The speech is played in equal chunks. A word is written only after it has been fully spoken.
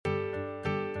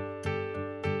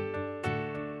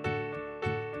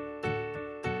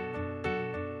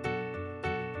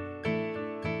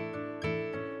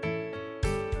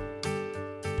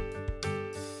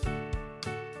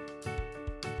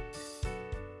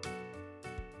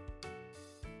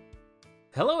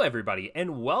Hello, everybody,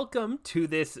 and welcome to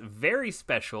this very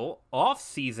special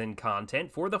off-season content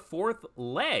for the fourth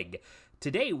leg.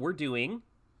 Today, we're doing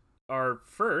our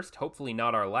first, hopefully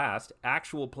not our last,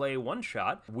 actual play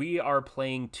one-shot. We are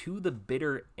playing To the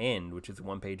Bitter End, which is a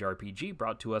one-page RPG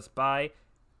brought to us by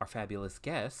our fabulous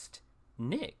guest,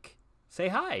 Nick. Say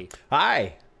hi.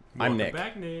 Hi, I'm Welcome Nick.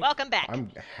 back, Nick. Welcome back.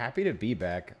 I'm happy to be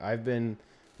back. I've been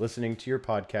listening to your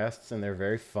podcasts, and they're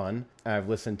very fun. I've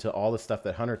listened to all the stuff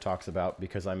that Hunter talks about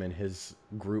because I'm in his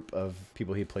group of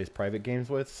people he plays private games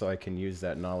with, so I can use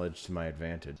that knowledge to my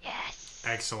advantage. Yes.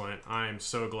 Excellent. I'm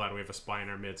so glad we have a spy in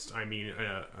our midst. I mean,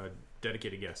 a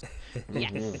dedicated guest.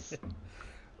 Yes.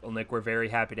 Well, Nick, we're very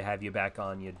happy to have you back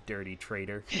on, you dirty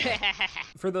traitor.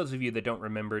 For those of you that don't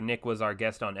remember, Nick was our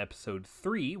guest on episode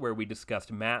 3, where we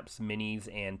discussed maps, minis,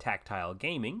 and tactile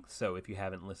gaming. So if you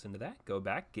haven't listened to that, go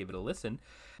back, give it a listen.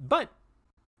 But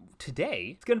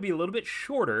today, it's going to be a little bit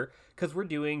shorter, because we're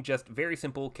doing just very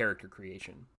simple character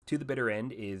creation. To the Bitter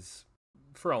End is,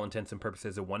 for all intents and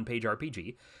purposes, a one-page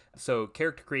RPG. So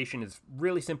character creation is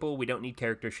really simple. We don't need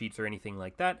character sheets or anything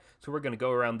like that. So we're going to go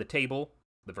around the table,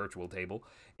 the virtual table,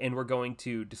 and we're going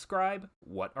to describe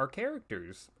what our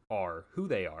characters are, who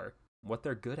they are, what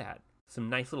they're good at, some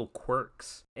nice little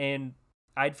quirks. And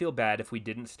I'd feel bad if we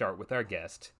didn't start with our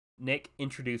guest. Nick,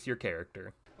 introduce your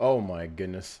character. Oh my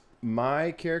goodness.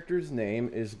 My character's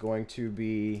name is going to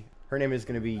be... Her name is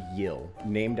going to be Yil,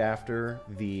 named after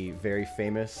the very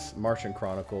famous Martian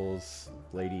Chronicles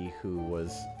lady who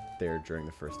was there during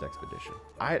the first expedition.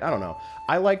 I don't know.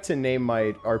 I like to name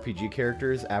my RPG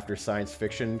characters after science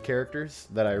fiction characters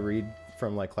that I read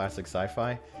from like classic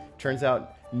sci-fi. Turns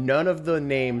out none of the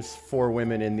names for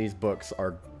women in these books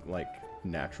are like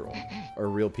natural or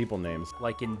real people names.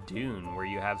 Like in Dune, where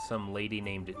you have some lady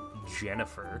named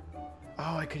Jennifer.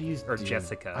 Oh, I could use Or Dune.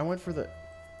 Jessica. I went for the...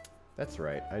 That's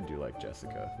right. I do like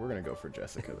Jessica. We're going to go for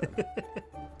Jessica then.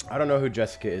 I don't know who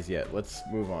Jessica is yet. Let's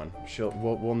move on.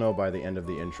 We'll know by the end of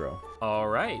the intro. All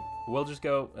right. We'll just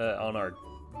go on our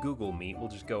Google Meet. We'll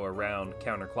just go around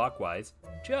counterclockwise.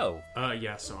 Joe.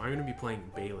 Yeah, so I'm going to be playing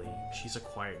Bailey. She's a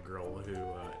quiet girl who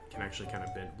can actually kind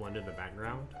of blend in the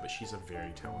background, but she's a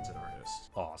very talented artist.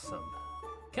 Awesome.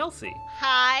 Kelsey.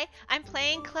 Hi, I'm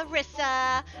playing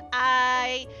Clarissa.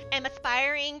 I am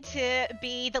aspiring to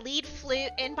be the lead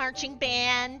flute in marching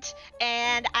band,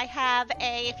 and I have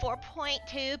a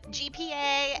 4.2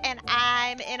 GPA, and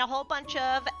I'm in a whole bunch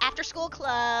of after-school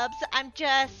clubs. I'm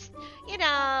just,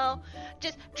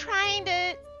 just trying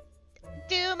to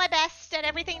do my best at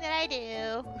everything that I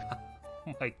do.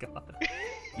 Oh my god.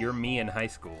 You're me in high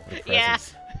school. Yeah.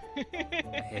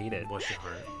 I hate it. Bless your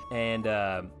heart.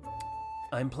 And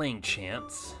I'm playing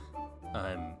Chance.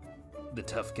 I'm the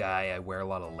tough guy. I wear a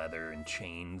lot of leather and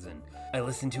chains, and I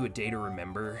listen to A Day to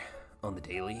Remember on the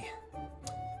daily.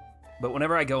 But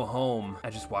whenever I go home,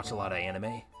 I just watch a lot of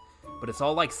anime. But it's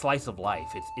all like slice of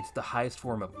life. It's the highest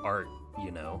form of art,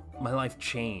 you know? My life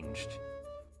changed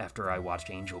after I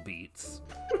watched Angel Beats.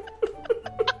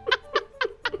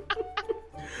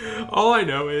 All I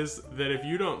know is that if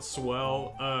you don't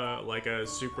swell like a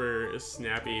super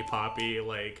snappy poppy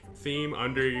like theme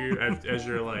under you as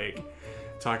you're like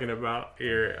talking about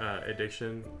your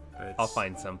addiction, I'll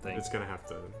find something. It's gonna have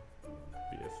to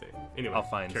be a thing. Anyway, I'll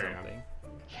find carry something. on.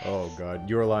 Oh god,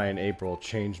 Your Lie in April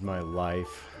changed my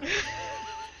life.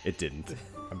 It didn't.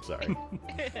 I'm sorry.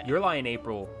 Your Lie in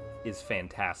April is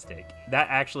fantastic. That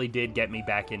actually did get me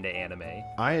back into anime.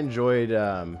 I enjoyed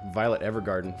Violet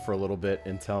Evergarden for a little bit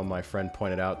until my friend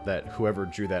pointed out that whoever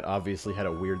drew that obviously had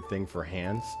a weird thing for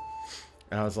hands.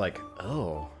 And I was like,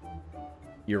 oh,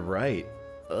 you're right.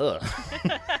 Ugh.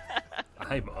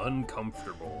 I'm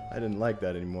uncomfortable. I didn't like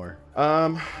that anymore.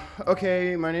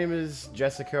 Okay, my name is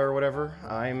Jessica or whatever.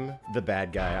 I'm the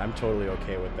bad guy. I'm totally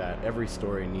okay with that. Every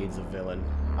story needs a villain.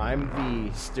 I'm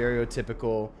the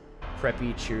stereotypical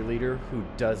preppy cheerleader who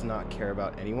does not care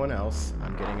about anyone else.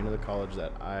 I'm getting into the college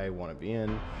that I want to be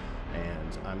in,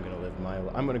 and I'm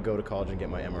gonna go to college and get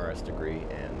my MRS degree,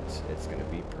 and it's gonna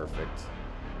be perfect.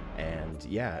 And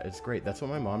yeah, it's great. That's what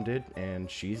my mom did, and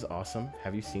she's awesome.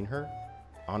 Have you seen her?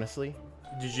 Honestly?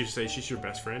 Did you say she's your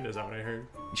best friend? Is that what I heard?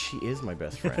 She is my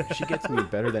best friend. She gets me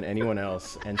better than anyone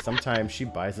else, and sometimes she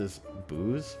buys us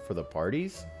booze for the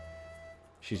parties.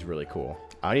 She's really cool.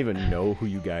 I don't even know who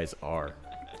you guys are.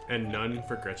 And none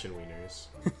for Gretchen Wieners.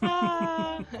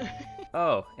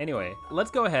 Oh, anyway,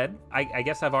 let's go ahead. I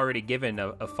guess I've already given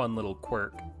a fun little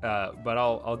quirk, but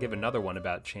I'll give another one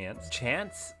about Chance.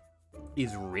 Chance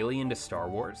is really into Star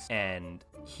Wars, and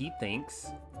he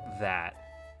thinks that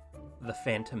The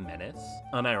Phantom Menace,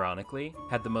 unironically,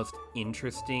 had the most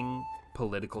interesting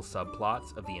political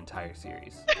subplots of the entire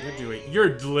series.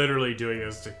 You're literally doing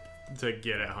this to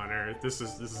get at Hunter. This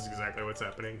is exactly what's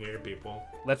happening here, people.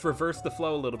 Let's reverse the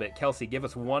flow a little bit. Kelsey, give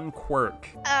us one quirk.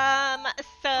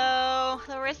 So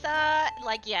Clarissa,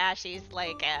 she's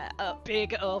like a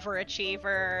big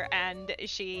overachiever, and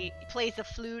she plays the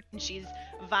flute, and she's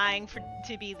vying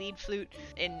to be lead flute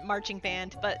in marching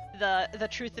band. But the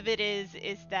truth of it is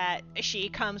that she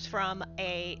comes from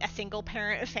a single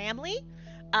parent family.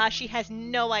 She has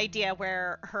no idea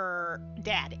where her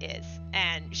dad is,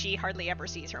 and she hardly ever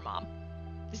sees her mom.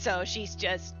 So she's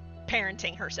just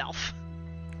parenting herself.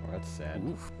 Oh, that's sad.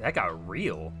 Oof, that got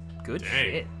real. Good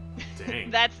shit.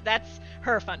 Dang. That's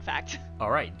her fun fact.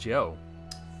 All right, Joe.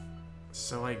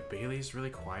 So, Bailey's really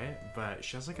quiet, but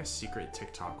she has, a secret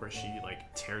TikTok where she,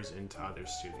 tears into other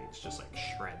students, just,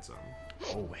 shreds them.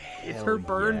 Oh, hell It's her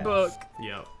burn book.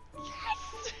 Yep.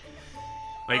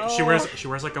 Yes! She wears,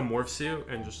 a morph suit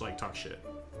and just, talks shit.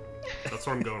 That's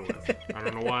what I'm going with. I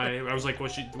don't know why. I was like,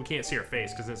 well, we can't see her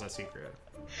face because it's a secret.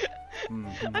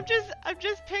 Mm-hmm. I'm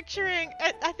just picturing,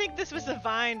 I think this was a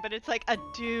Vine, but it's a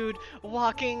dude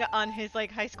walking on his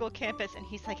high school campus, and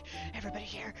he's like, everybody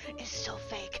here is so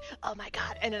fake, oh my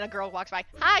god. And then a girl walks by,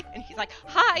 hi, and he's like,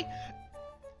 hi,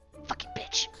 fucking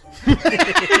bitch.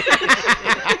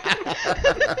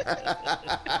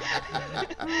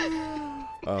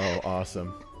 Oh,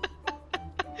 awesome.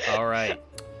 All right,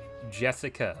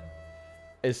 Jessica.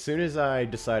 As soon as I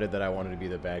decided that I wanted to be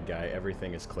the bad guy,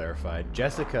 everything is clarified.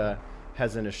 Jessica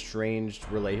has an estranged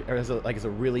has a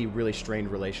really, really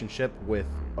strained relationship with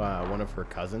one of her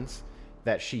cousins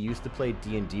that she used to play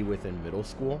D&D with in middle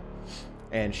school,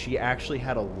 and she actually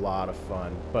had a lot of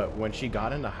fun. But when she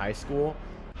got into high school,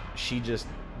 she just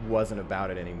wasn't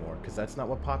about it anymore, because that's not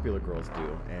what popular girls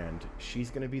do, and she's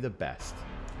gonna be the best.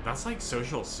 That's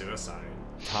social suicide.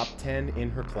 Top 10 in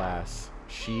her class.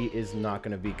 She is not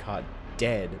gonna be caught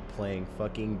dead playing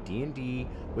fucking D&D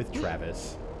with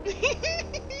Travis.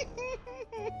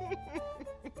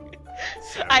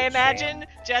 I imagine,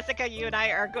 Jessica, you and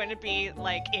I are going to be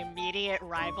immediate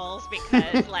rivals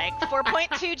because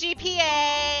 4.2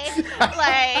 GPA,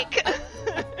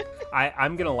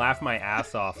 I'm gonna laugh my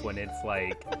ass off when it's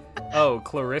oh,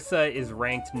 Clarissa is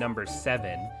ranked number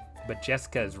 7, but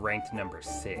Jessica is ranked number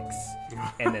 6,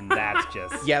 and then that's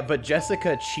just... Yeah, but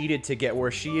Jessica cheated to get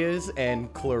where she is,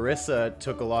 and Clarissa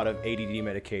took a lot of ADD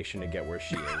medication to get where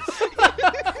she is.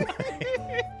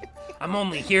 I'm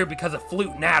only here because of flute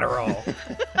and Adderall.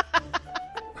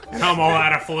 I'm all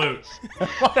out of flute.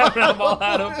 I'm all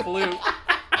out of flute.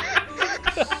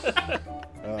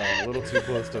 A little too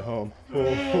close to home.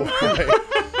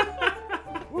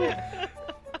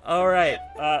 All right,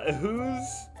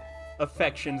 whose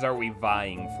affections are we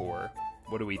vying for?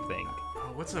 What do we think?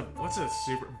 Oh, what's a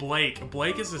super Blake?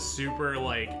 Blake is a super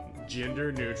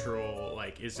gender neutral.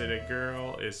 Is it a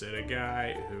girl? Is it a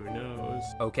guy? Who knows?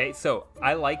 Okay, so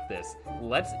I like this.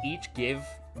 Let's each give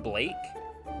Blake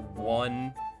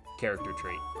one character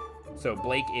trait. So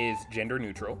Blake is gender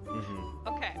neutral.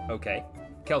 Mm-hmm. Okay.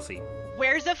 Kelsey.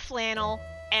 Wears a flannel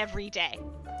every day.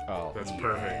 Oh, That's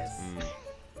perfect.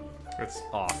 That's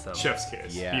awesome. Chef's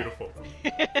kiss. Yeah. Beautiful.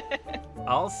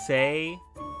 I'll say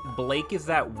Blake is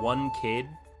that one kid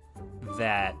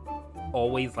that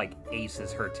always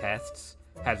aces her tests,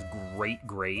 has great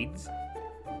grades,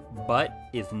 but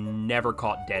is never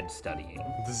caught dead studying.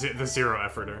 The zero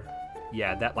efforter.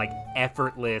 Yeah, that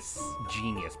effortless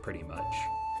genius pretty much.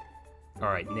 All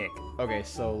right, Nick. Okay,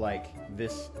 so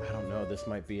this, I don't know, this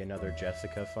might be another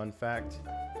Jessica fun fact.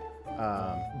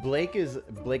 Blake is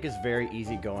very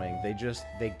easygoing. They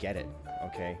get it,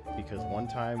 okay? Because one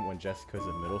time when Jessica was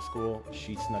in middle school,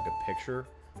 she snuck a picture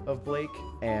of Blake,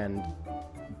 and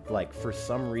for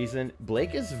some reason,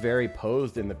 Blake is very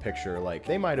posed in the picture.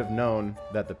 They might have known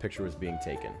that the picture was being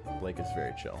taken. Blake is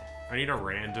very chill. I need a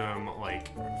random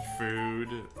food,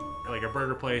 a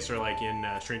burger place, or in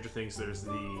Stranger Things. There's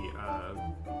the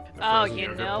frozen You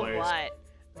yogurt know place. what?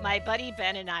 My buddy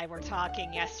Ben and I were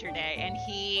talking yesterday, and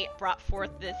he brought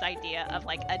forth this idea of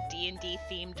a D&D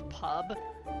themed pub,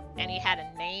 and he had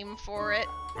a name for it.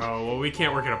 Oh, well, we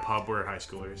can't work at a pub. We're high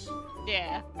schoolers.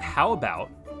 Yeah. How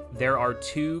about there are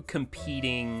two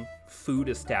competing food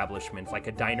establishments,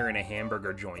 a diner and a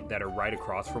hamburger joint, that are right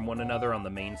across from one another on the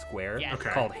main square, Yes.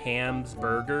 Okay. called Ham's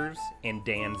Burgers and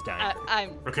Dan's Diner.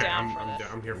 I'm Okay, down for this.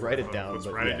 I'm here for Write that. it down, Let's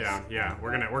but write it yes. down. Yeah,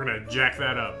 we're gonna jack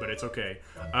that up, but it's okay.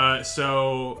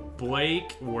 So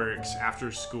Blake works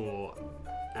after school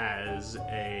as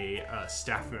a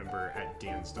staff member at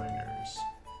Dan's Diners.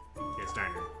 Yeah, it's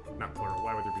diner, not plural.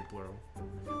 Why would there be plural?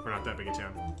 We're not that big a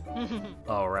town.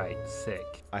 All right,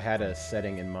 sick. I had a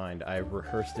setting in mind. I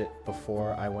rehearsed it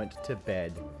before I went to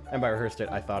bed. And by rehearsed it,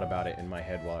 I thought about it in my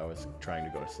head while I was trying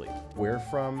to go to sleep. We're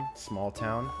from small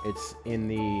town. It's in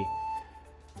the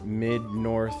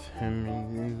mid-north.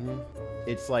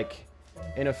 It's like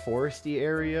in a foresty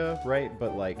area, right?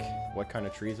 But like, what kind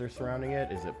of trees are surrounding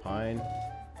it? Is it pine?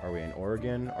 Are we in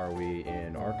Oregon? Are we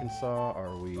in Arkansas?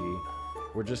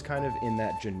 We're just kind of in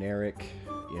that generic,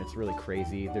 it's really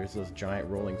crazy. There's those giant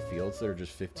rolling fields that are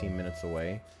just 15 minutes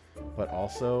away. But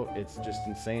also, it's just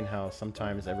insane how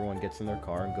sometimes everyone gets in their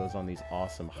car and goes on these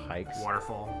awesome hikes.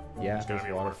 Waterfall. Yeah, there's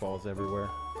waterfalls everywhere.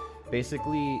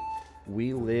 Basically,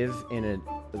 we live in an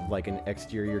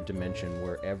exterior dimension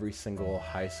where every single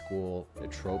high school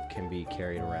trope can be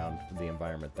carried around the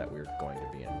environment that we're going to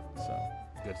be in. So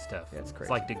Good stuff. Yeah, it's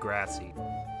crazy. It's like Degrassi.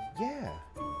 yeah.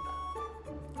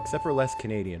 Except for less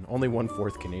Canadian. Only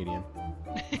 1/4 Canadian.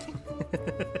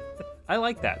 I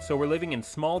like that. So we're living in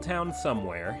small town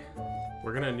somewhere.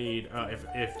 We're gonna need,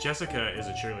 if Jessica is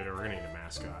a cheerleader, we're gonna need a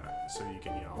mascot so you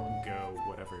can yell, go,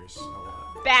 whatever's a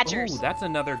lot. Badgers. Ooh, that's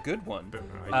another good one.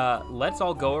 Let's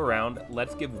all go around.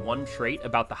 Let's give one trait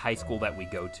about the high school that we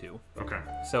go to. Okay.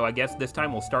 So I guess this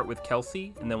time we'll start with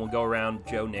Kelsey, and then we'll go around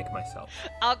Joe, Nick, myself.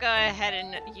 I'll go ahead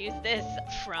and use this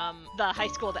from the high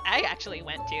school that I actually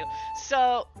went to.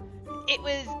 So it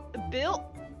was built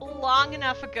long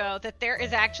enough ago that there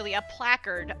is actually a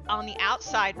placard on the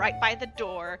outside right by the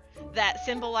door that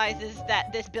symbolizes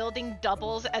that this building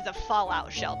doubles as a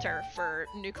fallout shelter for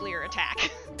nuclear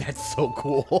attack. That's so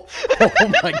cool.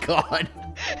 Oh my god.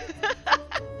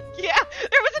 Yeah,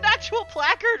 there was an actual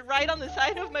placard right on the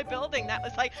side of my building that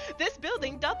was like, this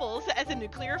building doubles as a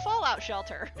nuclear fallout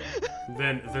shelter.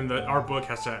 Then our book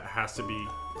has to be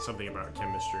something about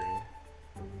chemistry,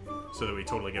 so that we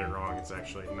totally get it wrong. It's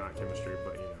actually not chemistry,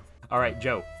 but you know. All right,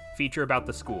 Joe, feature about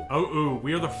the school. Oh, ooh,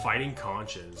 we are the Fighting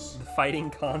Conches. The Fighting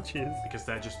Conches. Because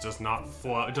that just does not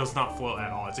flow. It does not flow at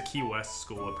all. It's a Key West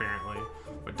school apparently,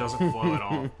 but doesn't flow at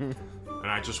all. And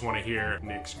I just want to hear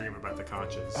Nick scream about the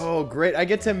conches. Oh, great. I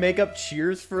get to make up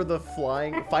cheers for the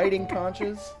fighting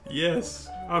conches. Yes,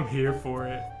 I'm here for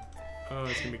it. Oh,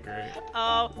 it's gonna be great.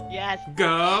 Oh, yes.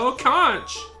 Go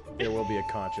Conch! There will be a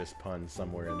conscious pun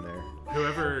somewhere in there.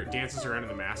 Whoever dances around in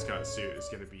the mascot suit is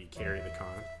gonna be Carrie the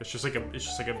Conch. It's just like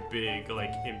a big,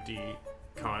 like, empty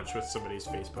conch with somebody's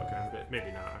face poking out of it.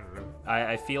 Maybe not, I don't know.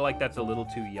 I feel like that's a little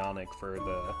too yonic for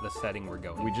the setting we're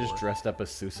going We just for. dressed up a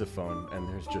sousaphone, and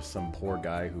there's just some poor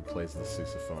guy who plays the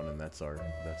sousaphone, and that's our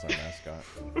mascot.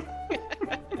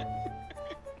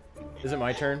 Is it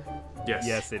my turn? Yes.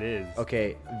 Yes, it is.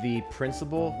 Okay, the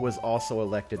principal was also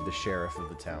elected the sheriff of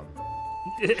the town.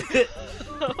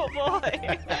 Oh,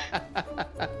 boy.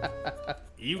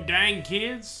 You dang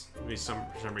kids! For some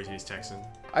reason he's Texan.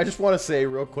 I just want to say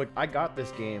real quick, I got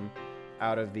this game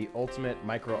out of the Ultimate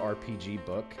Micro RPG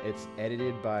book. It's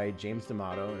edited by James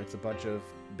D'Amato, and it's a bunch of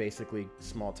basically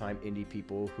small-time indie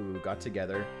people who got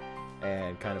together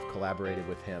and kind of collaborated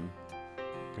with him.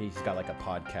 He's got like a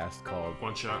podcast called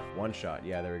One Shot.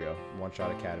 Yeah, there we go. One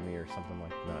Shot Academy or something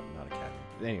like not Academy.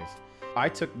 Anyways, I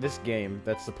took this game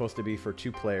that's supposed to be for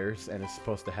 2 players and it's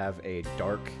supposed to have a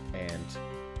dark and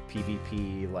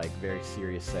PvP, like very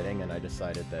serious setting, and I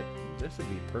decided that this would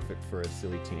be perfect for a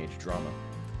silly teenage drama.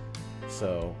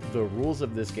 So the rules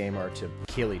of this game are to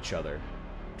kill each other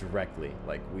directly.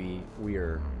 Like we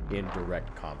are in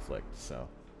direct conflict. So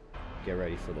get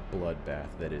ready for the bloodbath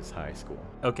that is high school.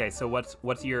 Okay, so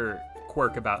what's your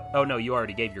quirk about... Oh, no, you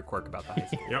already gave your quirk about the high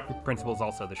school. Yep. Principal's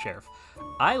also the sheriff.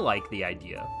 I like the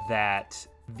idea that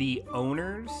the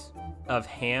owners of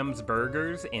Ham's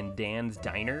Burgers and Dan's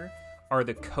Diner are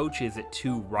the coaches at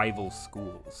 2 rival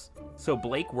schools. So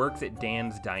Blake works at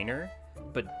Dan's Diner,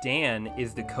 but Dan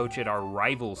is the coach at our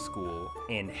rival school,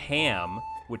 and Ham,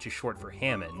 which is short for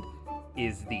Hammond,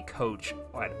 is the coach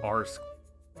at our school.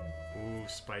 Ooh,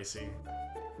 spicy.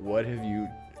 What have you...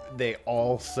 They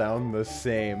all sound the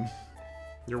same.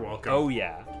 You're welcome. Oh,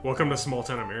 yeah. Welcome to small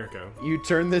town America. You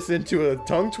turned this into a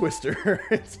tongue twister.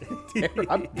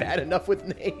 I'm bad enough with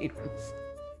names.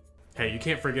 Hey, you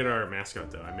can't forget our mascot,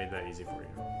 though. I made that easy for you.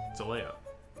 It's a layup.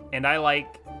 And I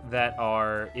like that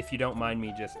if you don't mind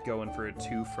me just going for a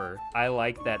twofer, I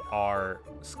like that our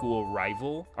school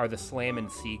rival are the Slammin'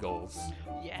 Seagulls.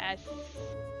 Yes.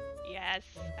 Yes,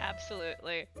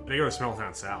 absolutely. They go to small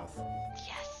town south.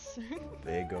 Yes.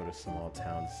 They go to small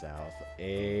town south.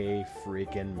 A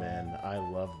freaking men. I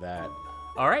love that.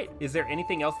 All right, is there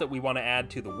anything else that we want to add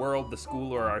to the world, the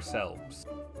school, or ourselves?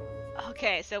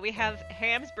 Okay, so we have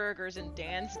Ham's Burgers and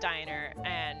Dan's Diner,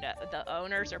 and the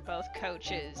owners are both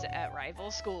coaches at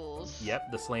rival schools.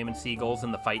 Yep, the Slammin' Seagulls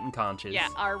and the Fightin' Conches. Yeah,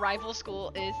 our rival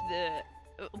school is the...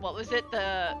 What was it?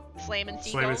 The Slammin'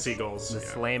 Seagulls? Slammin' Seagulls. The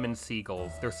Slammin'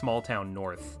 Seagulls. They're small town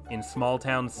north. In small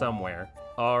town somewhere.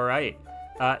 All right.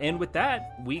 And with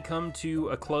that, we come to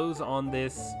a close on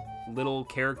this little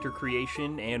character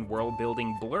creation and world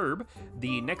building blurb.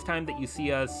 The next time that you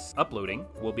see us uploading,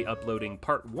 we'll be uploading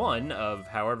part 1 of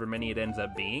however many it ends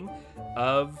up being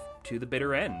of To the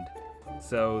Bitter End.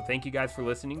 So thank you guys for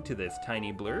listening to this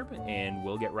tiny blurb, and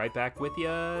we'll get right back with you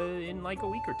in like a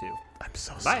week or two. I'm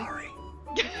so Bye. sorry.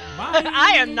 Bye.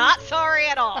 I am not sorry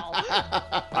at all.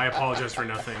 I apologize for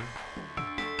nothing.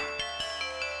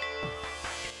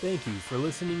 Thank you for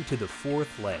listening to The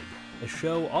Fourth Leg, a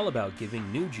show all about giving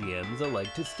new GMs a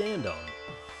leg to stand on.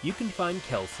 You can find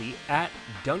Kelsey at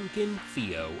Duncan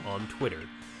Theo on Twitter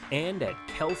and at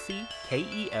Kelsey,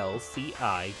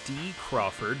 KELCID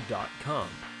Crawford.com.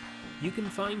 You can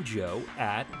find Joe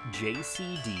at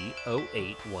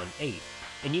JCD0818,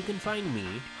 and you can find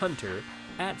me, Hunter,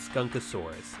 at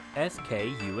Skunkosaurus,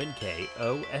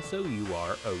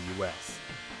 SKUNKOSOUROUS.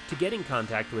 To get in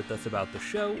contact with us about the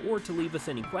show or to leave us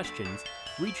any questions,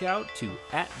 reach out to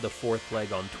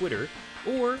 @TheFourthLeg on Twitter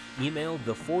or email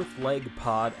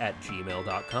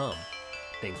thefourthlegpod@gmail.com.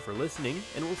 Thanks for listening,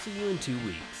 and we'll see you in 2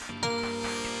 weeks.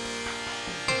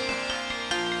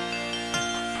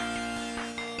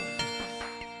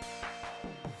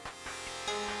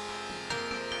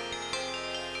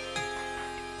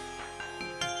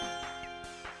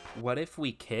 What if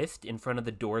we kissed in front of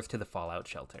the doors to the Fallout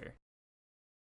shelter?